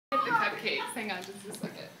cakes. Hang on just a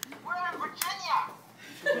second. We're in Virginia.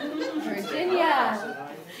 Virginia.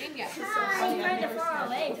 Hi, you're kind of far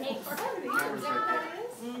away. Thanks. Hi.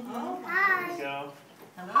 Hello.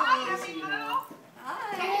 Hi, Emilio. Hi.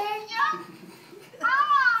 Virginia.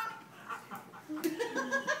 Hi.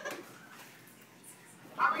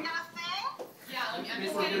 Are we gonna sing? Yeah, I'm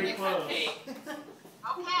just getting the cupcake.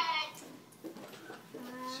 Okay.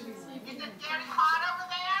 Is it getting hot over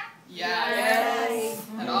there? Yes.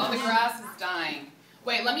 And all the grass is dying.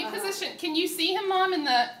 Wait, let me position. Can you see him, Mom, in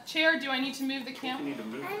the chair? Do I need to move the camera? You need to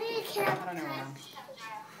move. I need a I camera. don't know where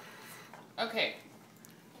I'm. Okay.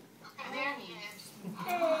 Okay, there he is.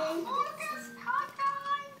 Hey. Oh, look at this hot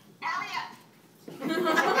guy. Elliot.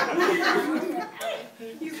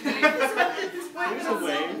 There's a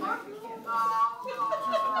wave.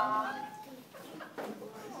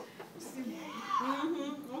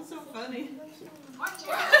 That's so funny. What's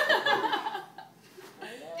your...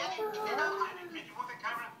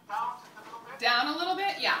 Down a little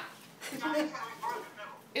bit? Yeah.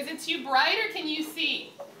 Is it too bright or can you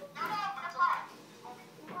see?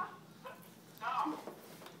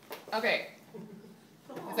 Okay.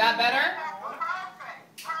 Is that better?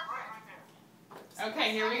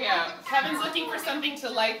 Okay, here we go. Kevin's looking for something to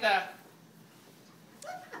light the...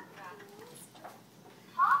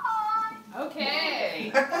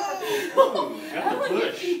 Okay. Oh, got the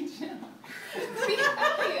push.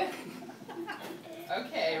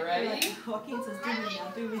 Okay, ready? Joaquin says, do me now,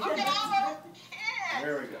 do me. Look at all those kids.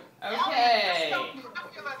 There we go. Okay.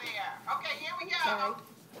 Okay, here we go.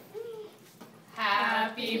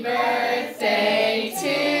 Happy birthday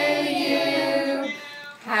to you.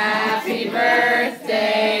 Happy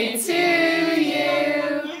birthday to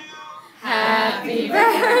you. Happy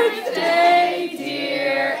birthday,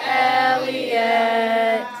 dear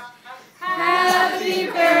Elliot. Happy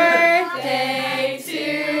birthday to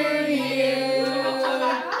you.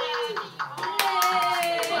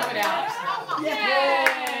 Clap it out.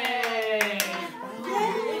 Yay!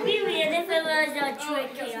 It'd be weird if it was a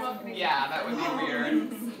trick. Yeah, that would be weird.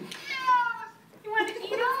 You want to eat it,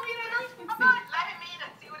 sweetheart? Come on, let him eat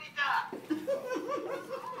it. See what he does.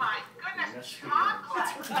 Oh my goodness, chocolate.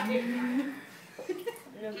 Jenny,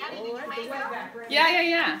 did you make that?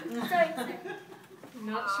 Yeah.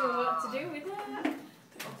 Not sure what to do with it.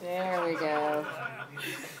 There we go.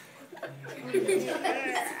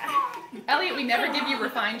 Elliot, we never give you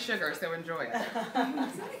refined sugar, so enjoy it.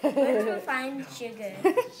 What's refined sugar?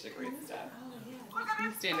 Sugary stuff.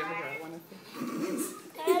 You stand over here. I want to see.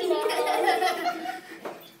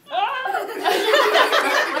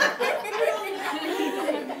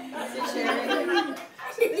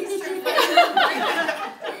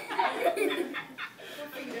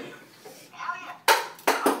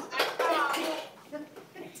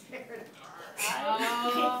 Hello.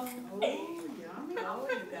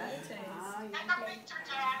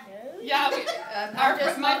 Yeah,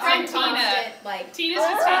 my friend Tina. Tina's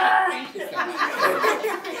just thank you so much.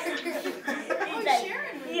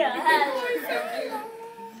 Yeah.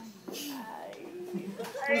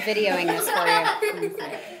 I'm videoing this for you.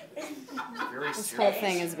 Very This serious. whole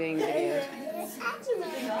thing is being videoed.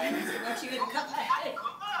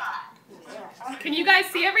 Can you guys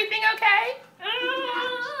see everything okay?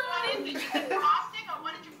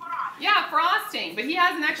 Yeah, frosting, but he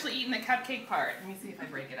hasn't actually eaten the cupcake part. Let me see if I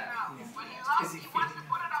break it up.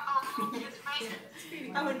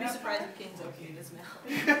 I wouldn't be surprised if Kane's okay in his mouth.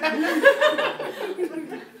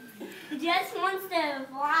 He just wants the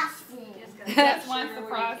frosting. Just wants the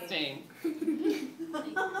frosting.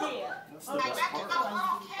 That's the best part.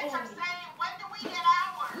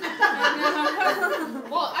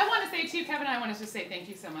 Well, I want to say too, Kevin, I want to just say thank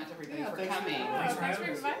you so much, everybody, for coming. Thanks for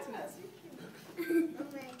inviting us.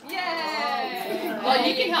 Yay! Well,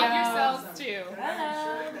 you can help yourselves too.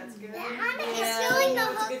 That's good. It's filling the It's a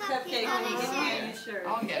whole good cupcake. cupcake. When you get it, you sure.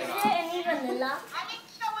 I'll get it off. Any vanilla?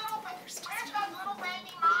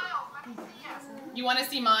 You want to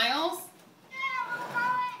see Miles?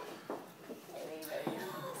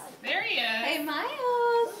 There he is. Hey,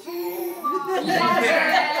 Miles! Yay!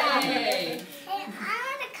 Hey, I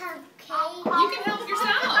want a cupcake. You can help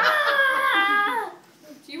yourself.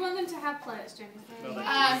 Do you want them to have plates, Jennifer?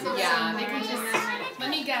 Yeah, they can just. Let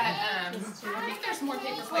me get. I think there's more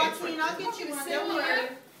paper plates. Joaquin, I'll get you one. Don't worry.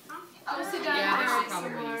 We'll sit down Yeah, there there's and probably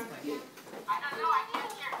some more. use plates.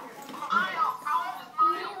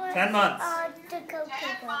 10 months. The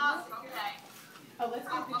cupcake. Oh, let's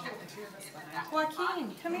get a picture of the two of us behind. Joaquin,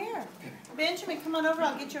 come here. Benjamin, come on over.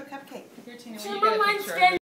 I'll get you a cupcake. Here, Tina, will you Super get a picture of Monster.